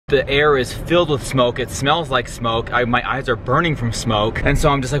The air is filled with smoke. It smells like smoke. My eyes are burning from smoke. And so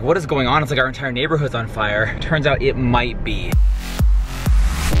I'm just like, what is going on? It's like our entire neighborhood's on fire. Turns out it might be.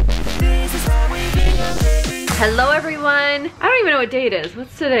 Hello everyone. I don't even know what day it is.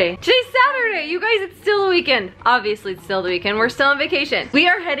 What's today? Today's Saturday. You guys, it's still the weekend. Obviously it's still the weekend. We're still on vacation. We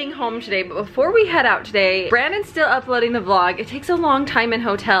are heading home today, but before we head out today, Brandon's still uploading the vlog. It takes a long time in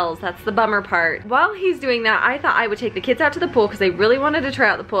hotels. That's the bummer part. While he's doing that, I thought I would take the kids out to the pool because they really wanted to try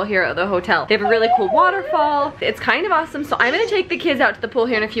out the pool here at the hotel. They have a really cool waterfall. It's kind of awesome, so I'm gonna take the kids out to the pool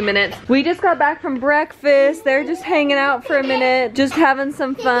here in a few minutes. We just got back from breakfast. They're just hanging out for a minute, just having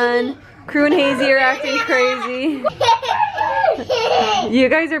some fun. Crew and Hazy are acting crazy. You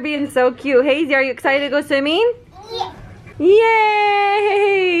guys are being so cute. Hazy, are you excited to go swimming?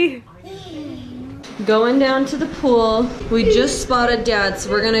 Yay! Going down to the pool. We just spotted Dad, so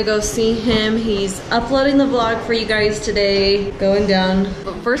we're gonna go see him. He's uploading the vlog for you guys today. Going down.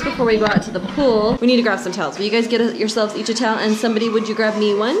 But first, before we go out to the pool, we need to grab some towels. Will you guys get yourselves each a towel? And somebody, would you grab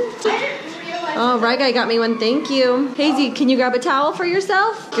me one? Oh, right guy got me one, thank you. Hazy, can you grab a towel for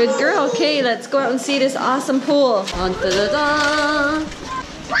yourself? Good girl. Okay, let's go out and see this awesome pool. Dun, da, da, da.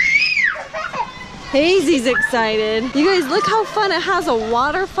 Hazy's excited. You guys, look how fun. It has a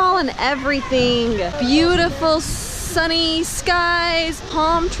waterfall and everything. Beautiful sunny skies,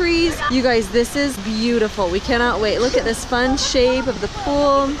 palm trees. You guys, this is beautiful. We cannot wait. Look at this fun shape of the pool.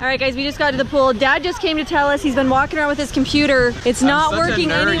 All right, guys, we just got to the pool. Dad just came to tell us he's been walking around with his computer. It's not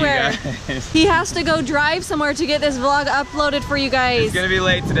working anywhere. He has to go drive somewhere to get this vlog uploaded for you guys. It's gonna be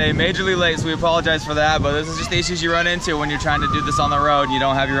late today, majorly late, so we apologize for that, but this is just the issues you run into when you're trying to do this on the road and you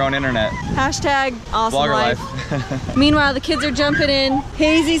don't have your own internet. Hashtag awesome Vlogger life. Meanwhile, the kids are jumping in.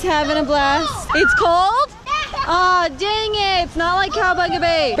 Hazy's having a blast. It's cold? Oh, dang it. It's not like Cowabunga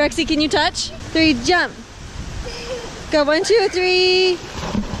Bay. Brexy, can you touch? 3, jump. Go, 1, 2, 3. Do you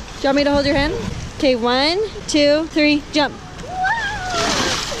want me to hold your hand? Okay, 1, 2, 3, jump.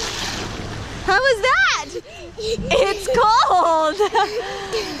 How was that? It's cold.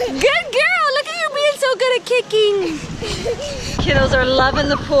 Good girl. Look at you being so good at kicking. Kiddos are loving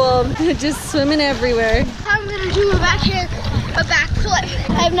the pool. They're just swimming everywhere. I'm gonna do a backflip.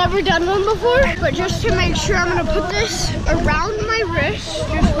 I've never done one before, but just to make sure, I'm gonna put this around my wrist.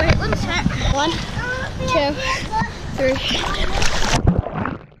 Just wait 1 sec. 1, 2, 3.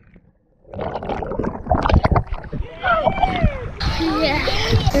 Yeah.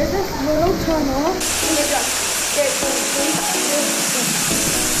 There's this little tunnel.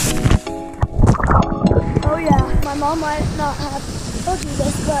 Oh yeah, my mom might not have told you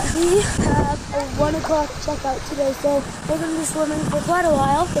this, but we have a 1 o'clock checkout today, so we're gonna be swimming for quite a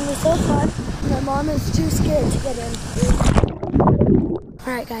while. It's gonna be so fun. My mom is too scared to get in.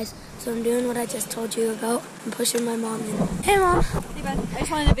 Alright guys, so I'm doing what I just told you about. I'm pushing my mom in. Hey Mom! Hey bud, I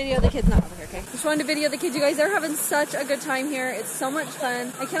just wanted to video the kids, not over here, okay? Just wanted to video the kids. You guys, they're having such a good time here. It's so much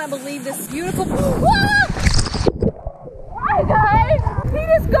fun. I cannot believe this beautiful... Hi guys! He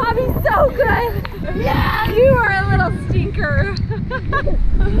just got me so good! Yeah! You are a little stinker!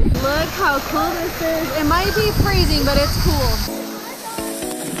 Look how cool this is. It might be freezing, but it's cool.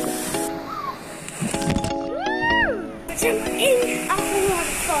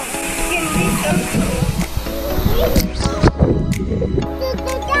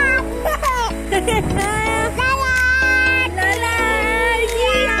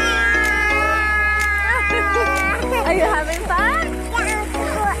 Are you having fun?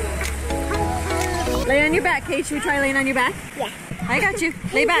 Lay on your back, Kate. Should we try laying on your back? Yeah. I got you.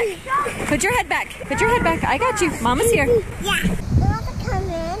 Lay back. Put your head back. Put your head back. I got you. Mama's here. Yeah. You want to come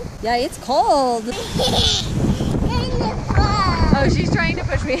in? Yeah, it's cold. Oh, she's trying to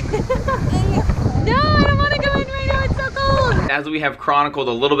push me. No, I don't want to go in right now. It's so cold. As we have chronicled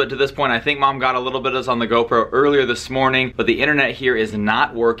a little bit to this point, I think Mom got a little bit of this on the GoPro earlier this morning, but the internet here is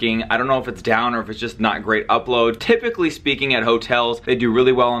not working. I don't know if it's down or if it's just not great upload. Typically speaking, at hotels, they do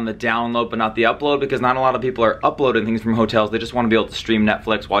really well on the download, but not the upload, because not a lot of people are uploading things from hotels. They just want to be able to stream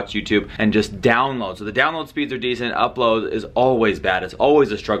Netflix, watch YouTube, and just download. So the download speeds are decent. Upload is always bad. It's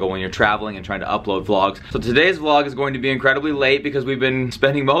always a struggle when you're traveling and trying to upload vlogs. So today's vlog is going to be incredibly late because we've been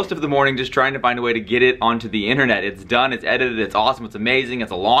spending most of the morning just trying to find a way to get it onto the internet. It's done, it's edited, it's awesome, it's amazing,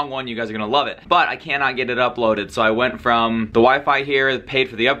 it's a long one, you guys are gonna love it. But I cannot get it uploaded, so I went from the Wi-Fi here, paid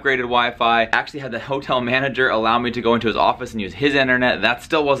for the upgraded Wi-Fi, actually had the hotel manager allow me to go into his office and use his internet. That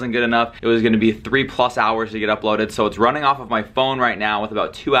still wasn't good enough. It was gonna be 3+ hours to get uploaded, so it's running off of my phone right now with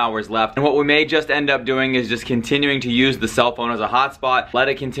about 2 hours left. And what we may just end up doing is just continuing to use the cell phone as a hotspot, let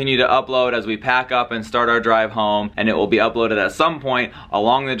it continue to upload as we pack up and start our drive home, and it will be uploaded at some point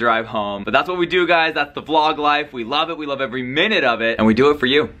along the drive home. But that's what we do, guys. That's the vlog life. We love it. We love every every minute of it, and we do it for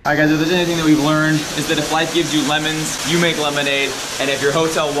you. All right guys, if there's anything that we've learned, is that if life gives you lemons, you make lemonade, and if your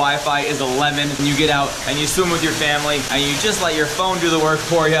hotel Wi-Fi is a lemon, and you get out and you swim with your family, and you just let your phone do the work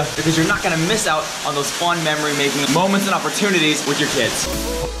for you, because you're not gonna miss out on those fun memory-making moments and opportunities with your kids.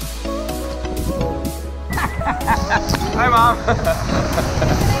 Hi, Mom.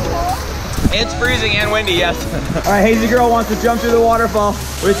 It's freezing and windy, yes. All right, Hazy girl wants to jump through the waterfall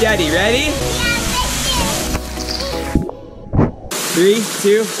with Daddy. Ready? 3,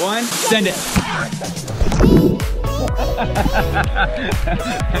 2, 1, send it.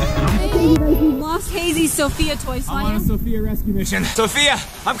 We lost Hazy's Sophia toy, so I'm on a Sophia rescue mission. Sophia,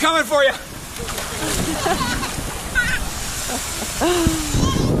 I'm coming for you.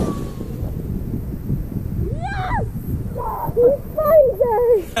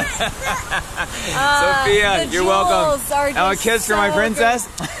 Sophia, you're welcome. Now a kiss for my princess.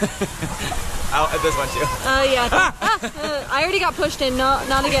 This one too. Oh yeah. I already got pushed in. No,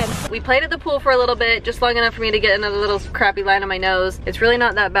 not again. We played at the pool for a little bit, just long enough for me to get another little crappy line on my nose. It's really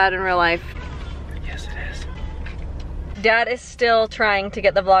not that bad in real life. Yes, it is. Dad is still trying to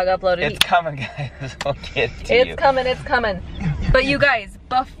get the vlog uploaded. It's coming, guys. I'll get to you. It's coming, it's coming. But you guys,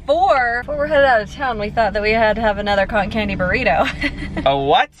 before we're headed out of town, we thought that we had to have another cotton candy burrito. A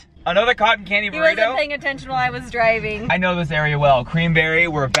what? Another cotton candy burrito? He wasn't paying attention while I was driving. I know this area well. Creamberry,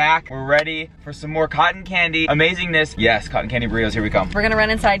 we're back. We're ready for some more cotton candy amazingness. Yes, cotton candy burritos, here we come. We're gonna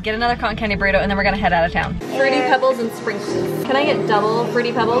run inside, get another cotton candy burrito, and then we're gonna head out of town. Fruity Pebbles and sprinkles. Can I get double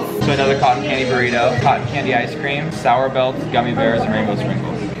Fruity Pebbles? So another cotton candy burrito, cotton candy ice cream, sour belts, gummy bears, and rainbow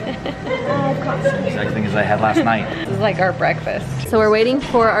sprinkles. Exact thing as I had last night. This is like our breakfast. So we're waiting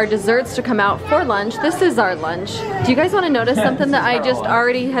for our desserts to come out for lunch. This is our lunch. Do you guys want to notice something that I just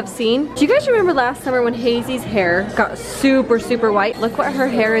already have seen? Do you guys remember last summer when Hazy's hair got super, super white? Look what her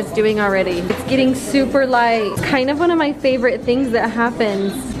hair is doing already. It's getting super light. It's kind of one of my favorite things that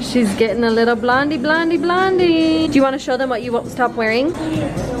happens. She's getting a little blondie, blondie, blondie. Do you want to show them what you won't stop wearing?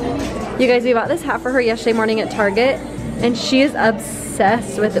 You guys, we bought this hat for her yesterday morning at Target, and she is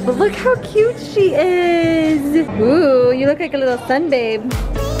obsessed with it. But look how cute she is. Ooh, you look like a little sun babe.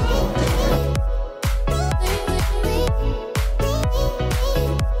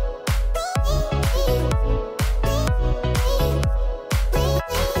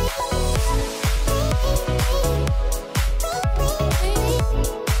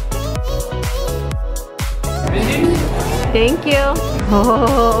 Thank you.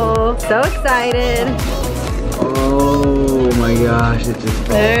 Oh, so excited. Oh my gosh, it just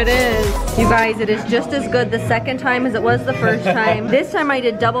fell. There it is. You guys, it is just as good the second time as it was the first time. This time I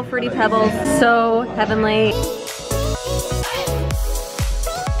did double Fruity Pebbles. So heavenly.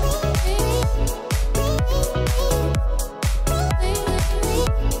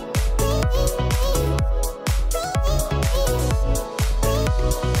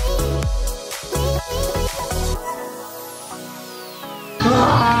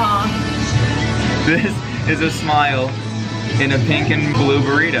 This is a smile in a pink and blue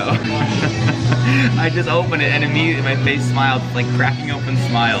burrito. I just opened it and immediately my face smiled, like cracking open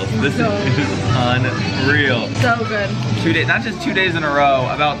smiles. This is unreal. So good. 2 days, not just 2 days in a row,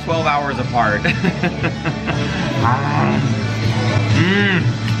 about 12 hours apart.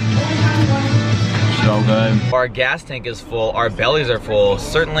 So good. Our gas tank is full, our bellies are full,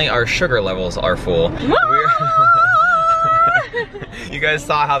 certainly our sugar levels are full. You guys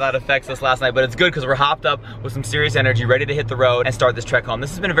saw how that affects us last night, but it's good because we're hopped up with some serious energy, ready to hit the road and start this trek home.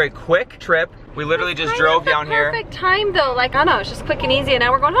 This has been a very quick trip. We literally just drove down here. Perfect time though, like I don't know, it's just quick and easy, and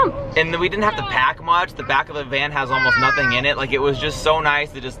now we're going home. And we didn't have to pack much. The back of the van has almost nothing in it. Like it was just so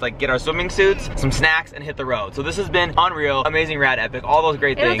nice to just like get our swimming suits, some snacks, and hit the road. So this has been unreal, amazing, rad, epic, all those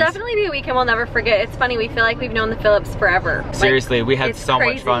great things. It'll definitely be a weekend we'll never forget. It's funny, we feel like we've known the Phillips forever. Seriously, like, we had so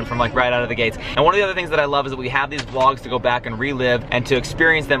much fun from like right out of the gates. And one of the other things that I love is that we have these vlogs to go back and relive and to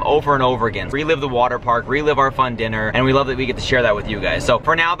experience them over and over again. Relive the water park, relive our fun dinner, and we love that we get to share that with you guys. So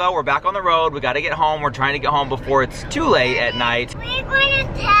for now though, we're back on the road. We gotta get home. We're trying to get home before it's too late at night. We're going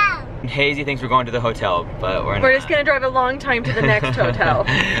to town. Hazy thinks we're going to the hotel, but we're not. We're just gonna drive a long time to the next hotel.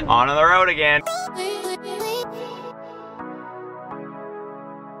 On the road again.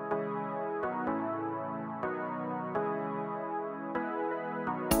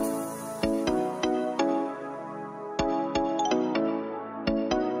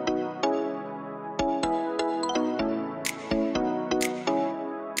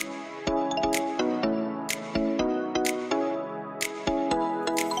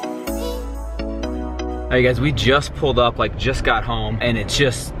 Alright guys, we just pulled up, like just got home, and it's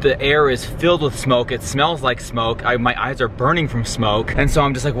just, the air is filled with smoke. It smells like smoke. My eyes are burning from smoke. And so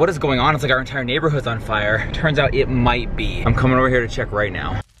I'm just like, what is going on? It's like our entire neighborhood's on fire. Turns out it might be. I'm coming over here to check right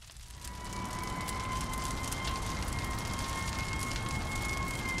now.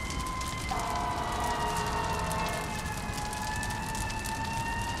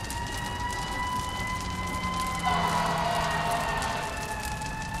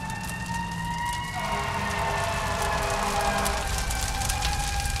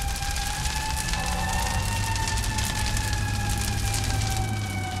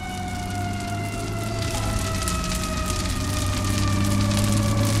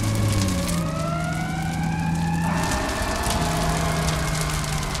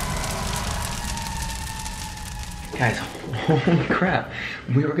 Guys, holy crap.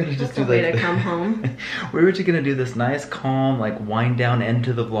 We were gonna just do way like to come home. We were just gonna do this nice, calm, like wind down end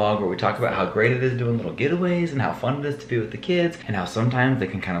to the vlog where we talk about how great it is doing little getaways and how fun it is to be with the kids and how sometimes they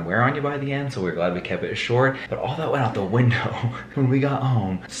can kind of wear on you by the end, so we're glad we kept it short. But all that went out the window when we got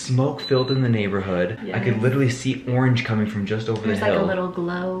home. Smoke filled in the neighborhood. Yes. I could literally see orange coming from just over the hill. There's like a little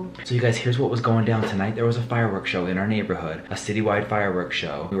glow. So you guys, here's what was going down tonight. There was a fireworks show in our neighborhood, a citywide fireworks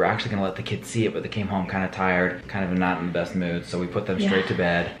show. We were actually gonna let the kids see it, but they came home kind of tired, kind of not in the best mood, so we put them straight to bed.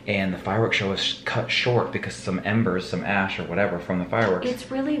 And the fireworks show was cut short because some embers, some ash or whatever from the fireworks.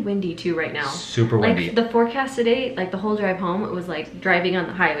 It's really windy too right now. Super windy. Like the forecast today, like the whole drive home, it was like driving on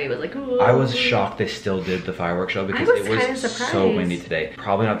the highway. It was like, ooh. I was shocked they still did the fireworks show because it was so windy today.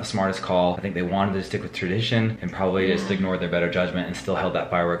 Probably not the smartest call. I think they wanted to stick with tradition and probably just ignored their better judgment and still held that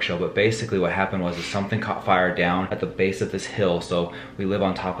fireworks show. But basically what happened was something caught fire down at the base of this hill. So we live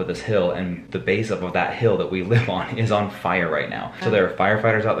on top of this hill, and the base of that hill that we live on is on fire right now. So there are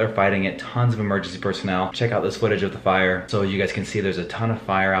firefighters out there fighting it, tons of emergency personnel. Check out this footage of the fire. So you guys can see there's a ton of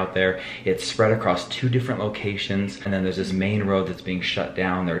fire out there. It's spread across 2 different locations, and then there's this main road that's being shut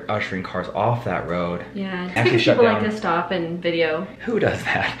down. They're ushering cars off that road. Yeah, actually shut people down. Like to stop and video. Who does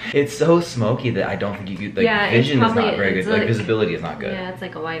that? It's so smoky that I don't think you could, like, vision is not very good. Like visibility is not good. Yeah, it's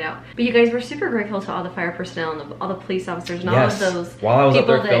like a whiteout. But you guys were super grateful to all the fire personnel and all the police officers and all of those while I was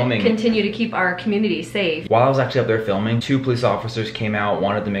people up there filming, continue to keep our community safe. While I was actually up there filming, 2 police officers came out,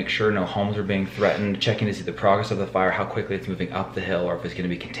 wanted to make sure no homes were being threatened, checking to see the progress of the fire, how quickly it's moving up the hill, or if it's going to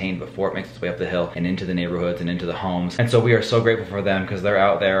be contained before it makes its way up the hill and into the neighborhoods and into the homes. And so we are so grateful for them because they're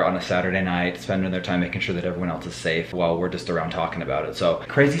out there on a Saturday night spending their time making sure that everyone else is safe while we're just around talking about it. So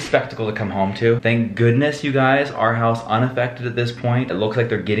crazy spectacle to come home to. Thank goodness, you guys, our house unaffected at this point. It looks like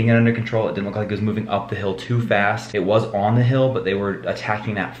they're getting it under control. It didn't look like it was moving up the hill too fast. It was on the hill, but they were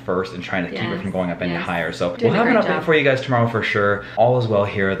attacking that first and trying to keep it from going up any higher. So we'll have an update for you guys tomorrow for sure. All is well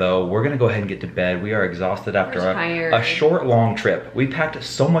here though. We're gonna go ahead and get to bed. We are exhausted after a short, long trip. We packed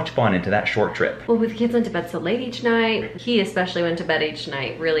so much fun into that short trip. Well, the kids went to bed so late each night. He especially went to bed each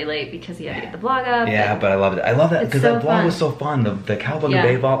night really late because he had to get the vlog up. Yeah, but I loved it. I love that because that vlog was so fun. The Cowabunga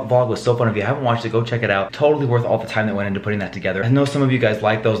Bay vlog was so fun. If you haven't watched it, go check it out. Totally worth all the time that went into putting that together. I know some of you guys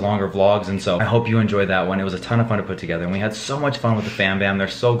like those longer vlogs, and so I hope you enjoyed that one. It was a ton of fun to put together, and we had so much fun with the fam bam. They're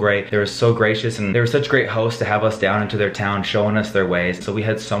so great. They were so gracious, and they were such great hosts to have us down into their town, showing us their ways. So we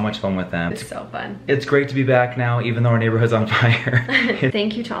had so much fun with them. It's so fun. It's great to be back now, even though our neighborhood's on fire.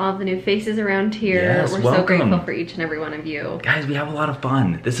 Thank you to all of the new faces around here. Yes, we're so grateful for each and every one of you. Guys, we have a lot of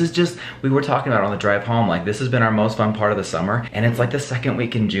fun. This is just, we were talking about on the drive home, like this has been our most fun part of the summer, and it's like the second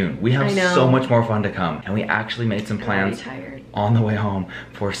week in June. We have so much more fun to come, and we actually made some plans on the way home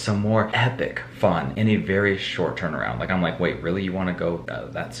for some more epic fun in a very short turnaround. Like I'm like, wait, really? You want to go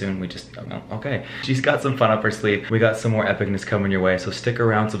that soon? We just, okay. She's got some fun up her sleeve. We got some more epicness coming your way, so stick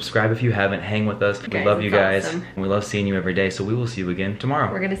around, subscribe if you haven't, hang with us. We love you guys. Awesome. We love seeing you every day, so we will see you again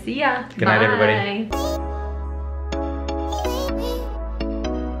tomorrow. We're gonna see ya. Good night, everybody.